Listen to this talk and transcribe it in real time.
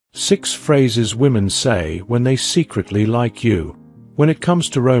6 phrases women say when they secretly like you. When it comes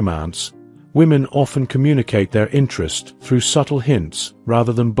to romance, women often communicate their interest through subtle hints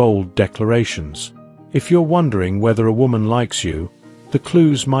rather than bold declarations. If you're wondering whether a woman likes you, the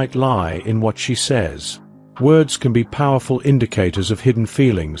clues might lie in what she says. Words can be powerful indicators of hidden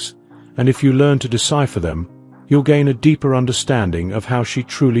feelings, and if you learn to decipher them, you'll gain a deeper understanding of how she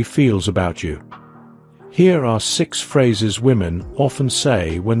truly feels about you. Here are 6 phrases women often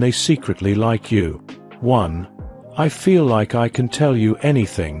say when they secretly like you. 1. I feel like I can tell you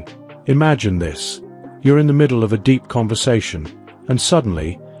anything. Imagine this. You're in the middle of a deep conversation, and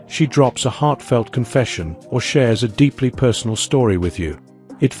suddenly, she drops a heartfelt confession or shares a deeply personal story with you.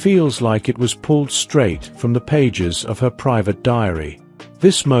 It feels like it was pulled straight from the pages of her private diary.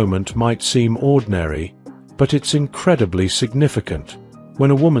 This moment might seem ordinary, but it's incredibly significant.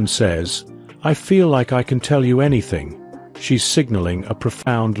 When a woman says, I feel like I can tell you anything, she's signaling a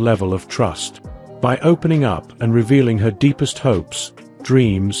profound level of trust. By opening up and revealing her deepest hopes,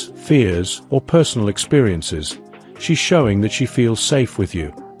 dreams, fears, or personal experiences, she's showing that she feels safe with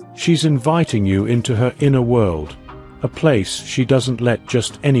you. She's inviting you into her inner world, a place she doesn't let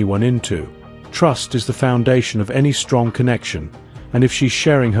just anyone into. Trust is the foundation of any strong connection, and if she's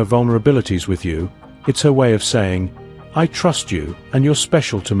sharing her vulnerabilities with you, it's her way of saying, I trust you, and you're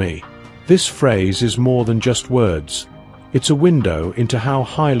special to me. This phrase is more than just words. It's a window into how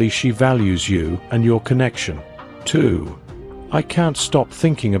highly she values you and your connection. 2. I can't stop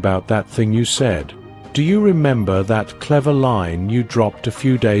thinking about that thing you said. Do you remember that clever line you dropped a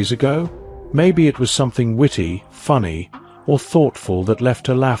few days ago? Maybe it was something witty, funny, or thoughtful that left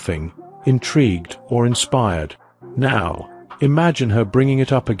her laughing, intrigued, or inspired. Now, imagine her bringing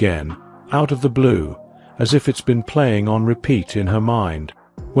it up again, out of the blue, as if it's been playing on repeat in her mind.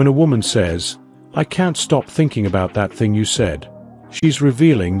 When a woman says, I can't stop thinking about that thing you said, she's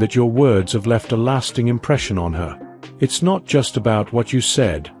revealing that your words have left a lasting impression on her. It's not just about what you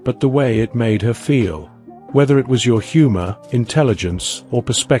said, but the way it made her feel. Whether it was your humor, intelligence, or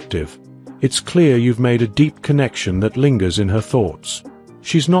perspective, it's clear you've made a deep connection that lingers in her thoughts.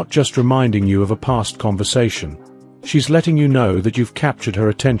 She's not just reminding you of a past conversation. She's letting you know that you've captured her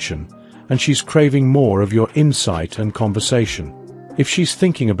attention, and she's craving more of your insight and conversation. If she's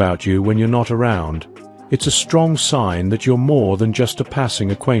thinking about you when you're not around, it's a strong sign that you're more than just a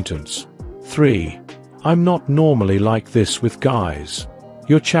passing acquaintance. 3. I'm not normally like this with guys.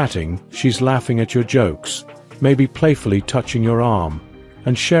 You're chatting, she's laughing at your jokes, maybe playfully touching your arm,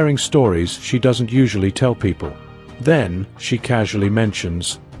 and sharing stories she doesn't usually tell people. Then, she casually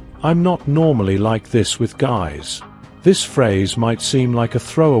mentions, I'm not normally like this with guys. This phrase might seem like a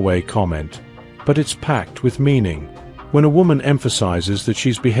throwaway comment, but it's packed with meaning. When a woman emphasizes that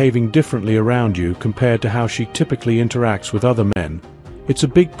she's behaving differently around you compared to how she typically interacts with other men, it's a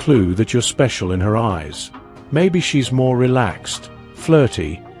big clue that you're special in her eyes. Maybe she's more relaxed,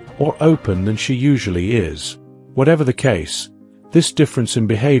 flirty, or open than she usually is. Whatever the case, this difference in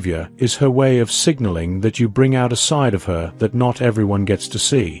behavior is her way of signaling that you bring out a side of her that not everyone gets to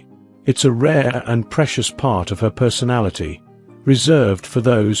see. It's a rare and precious part of her personality, reserved for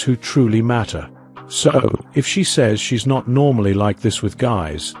those who truly matter. So, if she says she's not normally like this with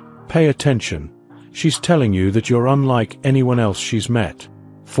guys, pay attention. She's telling you that you're unlike anyone else she's met.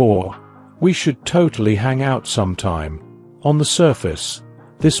 4. We should totally hang out sometime. On the surface,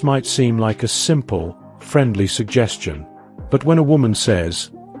 this might seem like a simple, friendly suggestion. But when a woman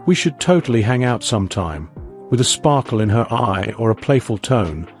says, we should totally hang out sometime, with a sparkle in her eye or a playful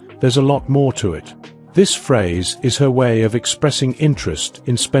tone, there's a lot more to it. This phrase is her way of expressing interest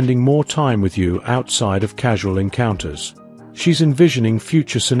in spending more time with you outside of casual encounters. She's envisioning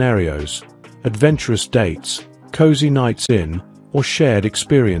future scenarios, adventurous dates, cozy nights in, or shared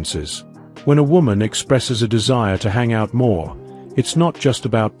experiences. When a woman expresses a desire to hang out more, it's not just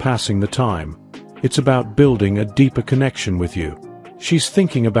about passing the time. It's about building a deeper connection with you. She's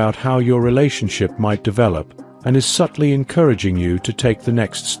thinking about how your relationship might develop and is subtly encouraging you to take the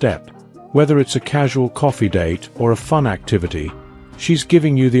next step. Whether it's a casual coffee date or a fun activity, she's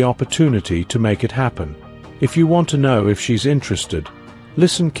giving you the opportunity to make it happen. If you want to know if she's interested,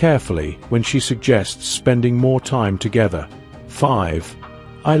 listen carefully when she suggests spending more time together. 5.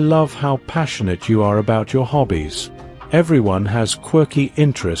 I love how passionate you are about your hobbies. Everyone has quirky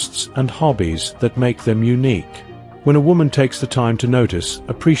interests and hobbies that make them unique. When a woman takes the time to notice,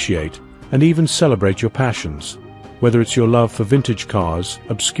 appreciate, and even celebrate your passions, whether it's your love for vintage cars,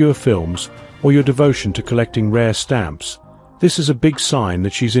 obscure films, or your devotion to collecting rare stamps, this is a big sign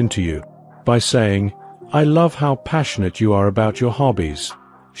that she's into you. By saying, I love how passionate you are about your hobbies,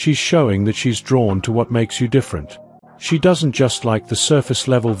 she's showing that she's drawn to what makes you different. She doesn't just like the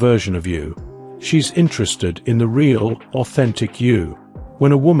surface-level version of you. She's interested in the real, authentic you.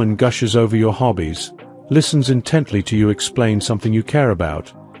 When a woman gushes over your hobbies, listens intently to you explain something you care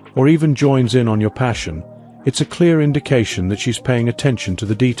about, or even joins in on your passion, it's a clear indication that she's paying attention to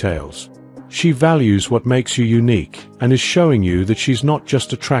the details. She values what makes you unique, and is showing you that she's not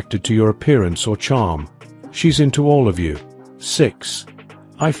just attracted to your appearance or charm. She's into all of you. 6.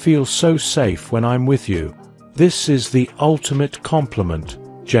 I feel so safe when I'm with you. This is the ultimate compliment,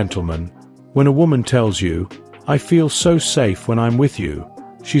 gentlemen. When a woman tells you, I feel so safe when I'm with you,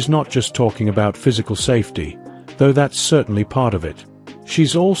 she's not just talking about physical safety, though that's certainly part of it.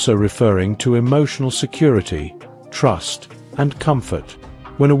 She's also referring to emotional security, trust, and comfort.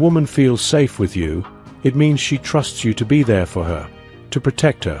 When a woman feels safe with you, it means she trusts you to be there for her, to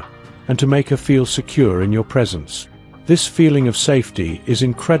protect her, and to make her feel secure in your presence. This feeling of safety is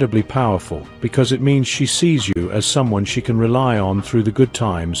incredibly powerful because it means she sees you as someone she can rely on through the good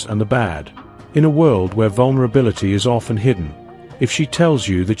times and the bad. In a world where vulnerability is often hidden, if she tells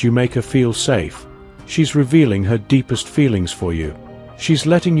you that you make her feel safe, she's revealing her deepest feelings for you. She's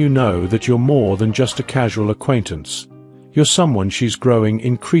letting you know that you're more than just a casual acquaintance. You're someone she's growing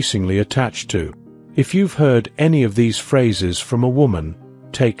increasingly attached to. If you've heard any of these phrases from a woman,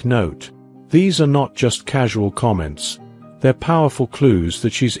 take note. These are not just casual comments. They're powerful clues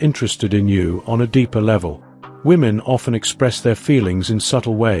that she's interested in you on a deeper level. Women often express their feelings in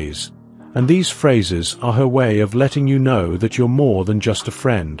subtle ways, and these phrases are her way of letting you know that you're more than just a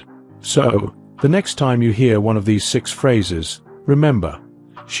friend. So, the next time you hear one of these 6 phrases, remember,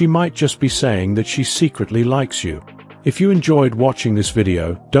 she might just be saying that she secretly likes you. If you enjoyed watching this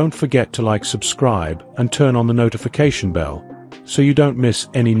video, don't forget to like, subscribe, and turn on the notification bell, so you don't miss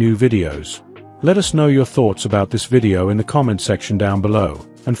any new videos. Let us know your thoughts about this video in the comment section down below,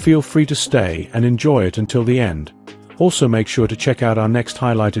 and feel free to stay and enjoy it until the end. Also make sure to check out our next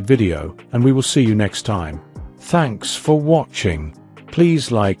highlighted video, and we will see you next time. Thanks for watching.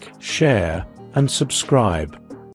 Please like, share, and subscribe.